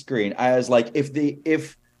guy on screen, I was like, if Kevin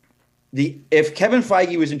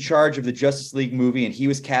Feige was in charge of the Justice League movie and he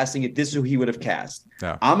was casting it, this is who he would have cast.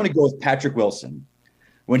 Yeah. I'm going to go with Patrick Wilson.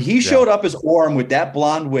 When he showed up as Orm with that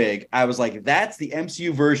blonde wig, I was like, that's the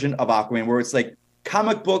MCU version of Aquaman, where it's like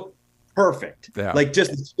comic book perfect. Yeah. Like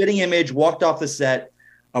just the spitting image, walked off the set,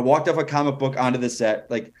 walked off a comic book onto the set.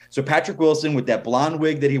 Like, so Patrick Wilson with that blonde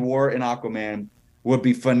wig that he wore in Aquaman would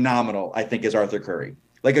be phenomenal, I think, as Arthur Curry.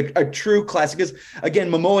 Like a true classic. Because again,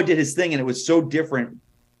 Momoa did his thing and it was so different.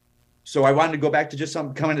 So I wanted to go back to just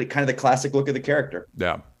some kind of the classic look of the character.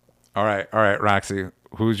 Yeah. All right, Roxy,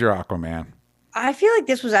 who's your Aquaman? I feel like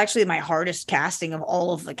this was actually my hardest casting of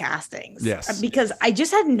all of the castings. Yes. Because I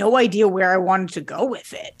just had no idea where I wanted to go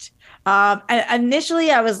with it. And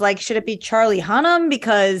initially, I was like, should it be Charlie Hunnam?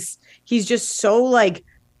 Because he's just so like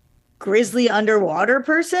grizzly underwater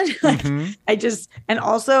person. Like and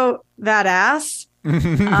also that ass. Oh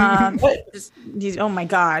my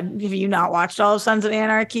God. Have you not watched all of Sons of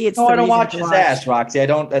Anarchy? It's I don't watch his ass, Roxy. I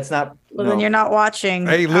don't, that's not. Well, then you're not watching.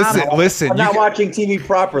 Hey, listen. I'm not watching TV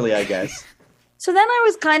properly, I guess. So then I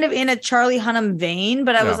was kind of in a Charlie Hunnam vein,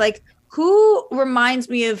 but I was like, who reminds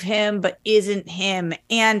me of him but isn't him?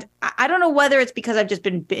 And I don't know whether it's because I've just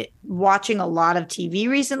been watching a lot of TV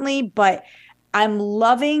recently, but I'm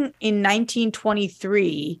loving in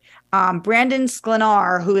 1923, Brandon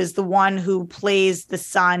Sklenar, who is the one who plays the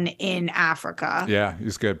son in Africa. Yeah,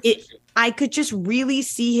 he's good. I could just really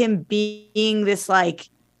see him being this like,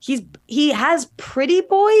 he has pretty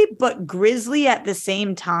boy, but grizzly at the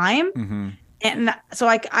same time. And so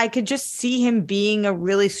I could just see him being a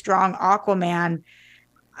really strong Aquaman,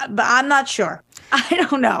 but I'm not sure. I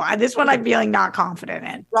don't know. This one I'm feeling not confident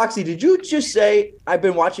in. Roxy, did you just say I've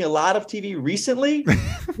been watching a lot of TV recently?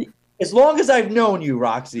 As long as I've known you,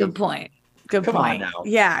 Roxy. Good point. Come on now.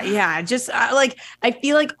 Yeah. Just I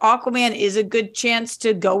feel like Aquaman is a good chance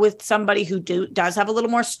to go with somebody who does have a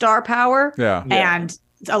little more star power. Yeah. And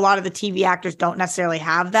a lot of the TV actors don't necessarily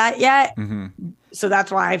have that yet. So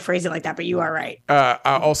that's why I phrase it like that. But you are right.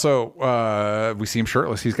 Also, we see him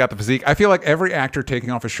shirtless. He's got the physique. I feel like every actor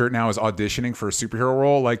taking off his shirt now is auditioning for a superhero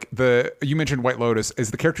role. Like you mentioned White Lotus.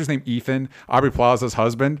 Is the character's name Ethan, Aubrey Plaza's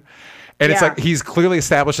husband? And it's like he's clearly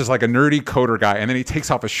established as like a nerdy coder guy, and then he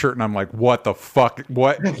takes off his shirt, and I'm like, what the fuck?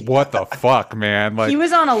 What the fuck, man? Like he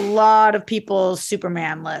was on a lot of people's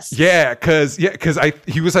Superman lists. Yeah, because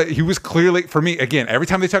he was clearly, for me, again, every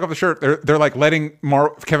time they take off the shirt, they're like letting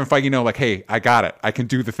Kevin Feige know, like, hey, I got it. I can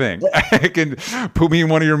do the thing. I can put me in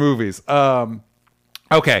one of your movies.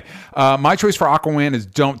 Okay, my choice for Aquaman is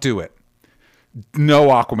don't do it. No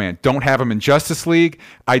Aquaman. Don't have him in Justice League.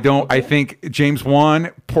 I think James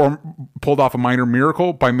Wan pulled off a minor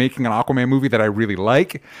miracle by making an Aquaman movie that I really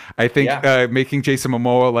like. I think making Jason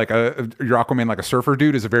Momoa like your Aquaman like a surfer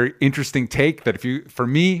dude is a very interesting take. That if you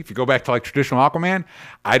go back to like traditional Aquaman,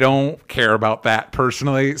 I don't care about that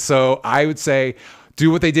personally. So I would say do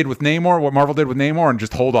what they did with Namor, what Marvel did with Namor, and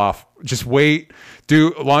just hold off. Just wait.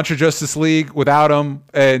 Launch a Justice League without him,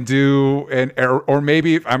 or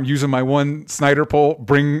maybe if I'm using my one Snyder poll,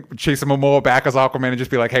 bring Jason Momoa back as Aquaman and just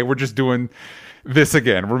be like, hey, we're just doing this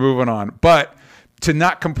again. We're moving on. But to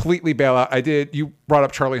not completely bail out, you brought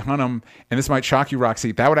up Charlie Hunnam, and this might shock you,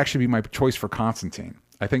 Roxy. That would actually be my choice for Constantine.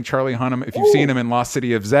 I think Charlie Hunnam, if you've seen him in Lost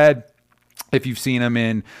City of Zed, If you've seen him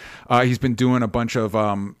in, he's been doing a bunch of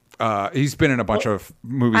he's been in a bunch of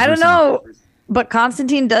movies. I don't recently. know, but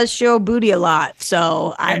Constantine does show booty a lot,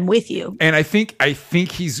 so I'm with you. And I think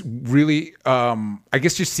he's really I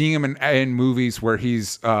guess just seeing him in movies where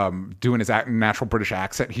he's doing his natural British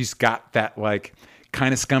accent, he's got that like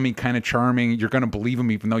kind of scummy, kind of charming, you're gonna believe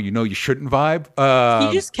him even though you know you shouldn't vibe.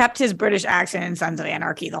 He just kept his British accent in Sons of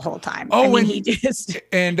Anarchy the whole time.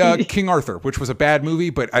 King Arthur, which was a bad movie,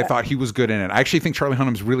 but I thought he was good in it. I actually think Charlie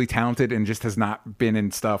Hunnam's really talented and just has not been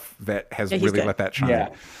in stuff that has really good. let that shine.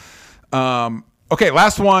 Yeah. Okay,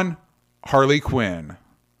 last one, Harley Quinn.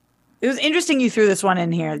 It was interesting you threw this one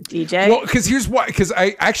in here, DJ. Well, because here's why. Because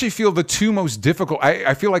I actually feel the two most difficult.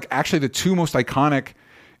 I feel like actually the two most iconic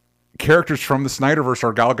characters from the Snyderverse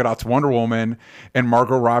are Gal Gadot's Wonder Woman and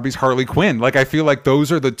Margot Robbie's Harley Quinn. Like I feel like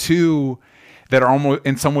those are the two that are almost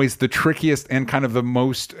in some ways the trickiest and kind of the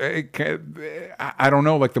most I don't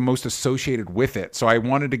know, like the most associated with it. So I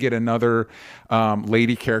wanted to get another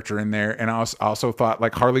lady character in there, and I also thought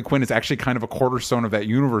like Harley Quinn is actually kind of a cornerstone of that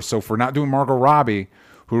universe. So if we're not doing Margot Robbie,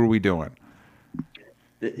 who are we doing?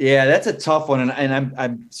 Yeah, that's a tough one, and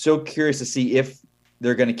I'm so curious to see if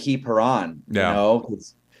they're going to keep her on. Yeah. You know,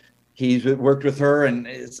 'cause he's worked with her, and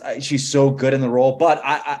she's so good in the role. But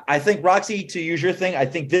I think, Roxy, to use your thing, I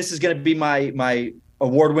think this is going to be my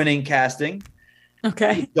award-winning casting.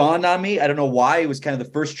 Okay. It dawned on me. I don't know why it was kind of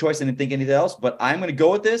the first choice. I didn't think anything else, but I'm going to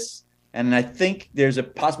go with this, and I think there's a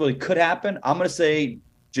possibility it could happen. I'm going to say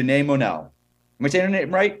Janelle Monáe. Am I saying her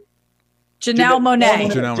name right? Janelle Monáe.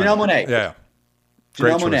 Janelle Monáe. Yeah.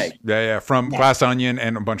 Janelle Great choice. Monáe. Yeah. From Glass Onion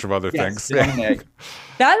and a bunch of other Yes, things. Janelle Monáe.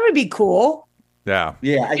 That would be cool. Yeah.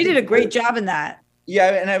 Yeah. She did a great job in that.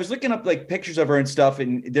 Yeah, and I was looking up like pictures of her and stuff,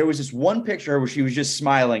 and there was this one picture where she was just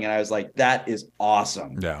smiling, and I was like, "That is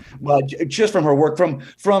awesome." Yeah. But just from her work,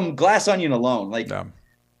 from Glass Onion alone, like Yeah.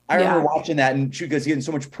 I remember watching that, and she was getting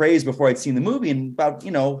so much praise before I'd seen the movie, and about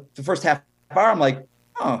the first half hour, I'm like,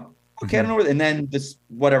 "Oh, okay, I don't know." And then this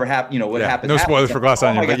whatever happened, what happened? No spoilers for Glass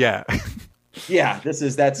Onion, my but God. yeah. Yeah, that's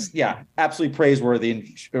absolutely praiseworthy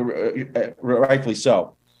and rightfully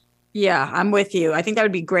so. Yeah, I'm with you. I think that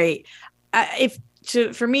would be great.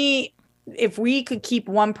 For me, if we could keep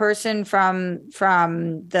one person from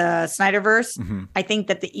the Snyderverse, I think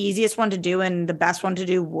that the easiest one to do and the best one to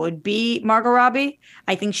do would be Margot Robbie.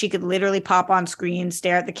 I think she could literally pop on screen,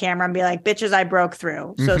 stare at the camera, and be like, "Bitches, I broke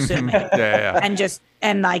through so soon,"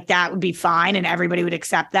 and like that would be fine, and everybody would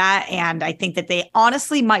accept that. And I think that they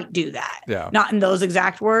honestly might do that. Yeah. Not in those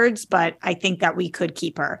exact words, but I think that we could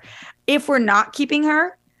keep her. If we're not keeping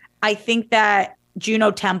her, I think that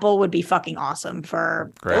Juno Temple would be fucking awesome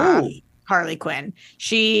for Harley Quinn.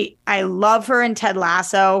 I love her in Ted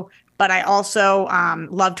Lasso, but I also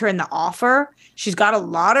loved her in The Offer. She's got a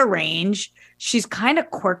lot of range. She's kind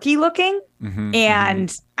of quirky looking,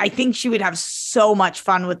 and I think she would have so much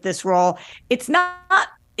fun with this role. It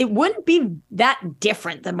wouldn't be that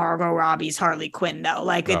different than Margot Robbie's Harley Quinn, though.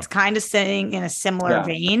 Like it's kind of sitting in a similar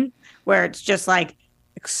vein where it's just like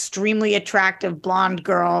extremely attractive blonde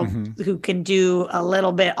girl who can do a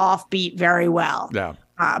little bit offbeat very well. Yeah.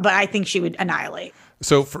 But I think she would annihilate.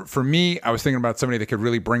 So for me, I was thinking about somebody that could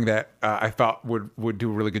really bring that. I thought would do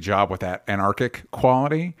a really good job with that anarchic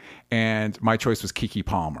quality, and my choice was Keke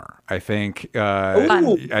Palmer. I think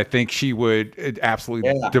she would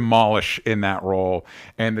absolutely demolish in that role,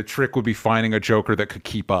 and the trick would be finding a Joker that could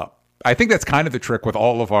keep up. I think that's kind of the trick with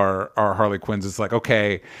all of our Harley Quinns. It's like,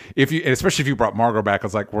 okay, especially if you brought Margot back,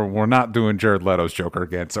 it's like we're not doing Jared Leto's Joker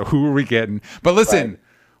again. So who are we getting? But listen. Right.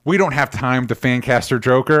 We don't have time to fan cast our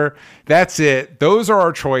Joker. That's it. Those are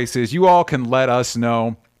our choices. You all can let us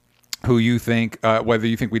know who you think, whether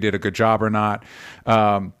you think we did a good job or not.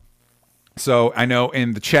 So I know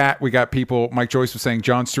in the chat we got people. Mike Joyce was saying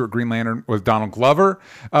Jon Stewart Green Lantern was Donald Glover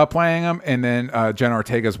playing him, and then Jenna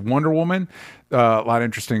Ortega's Wonder Woman. A lot of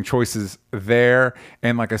interesting choices there.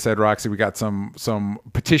 And like I said, Roxy, we got some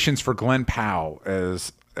petitions for Glenn Powell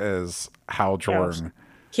as Hal Jordan.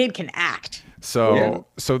 Kid can act. So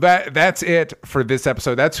that's it for this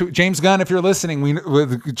episode. That's who James Gunn. If you're listening, we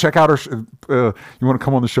check out our. You want to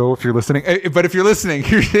come on the show if you're listening. But if you're listening,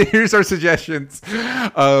 here's our suggestions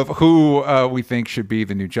of who we think should be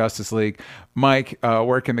the new Justice League. Mike,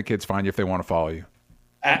 where can the kids find you if they want to follow you?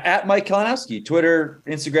 At Mike Kalinowski, Twitter,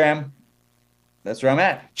 Instagram. That's where I'm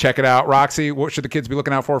at. Check it out, Roxy. What should the kids be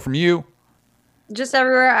looking out for from you? Just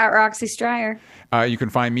everywhere at Roxy Stryer. You can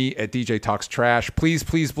find me at DJ Talks Trash. Please,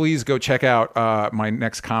 please, please go check out my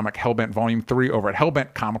next comic, Hellbent Volume 3, over at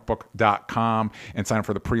hellbentcomicbook.com and sign up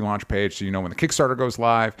for the pre-launch page so you know when the Kickstarter goes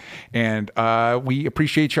live. And we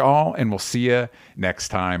appreciate you all, and we'll see you next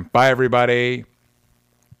time. Bye, everybody.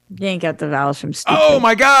 You ain't got the vowels from stupid. Oh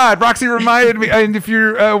my God, Roxy reminded me. And if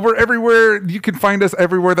you're, we're everywhere. You can find us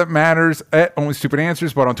everywhere that matters at Only Stupid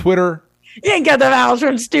Answers, but on Twitter. You ain't got the vowels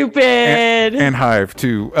from stupid. And Hive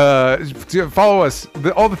too. Follow us.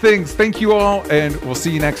 All the things. Thank you all, and we'll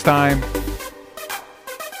see you next time.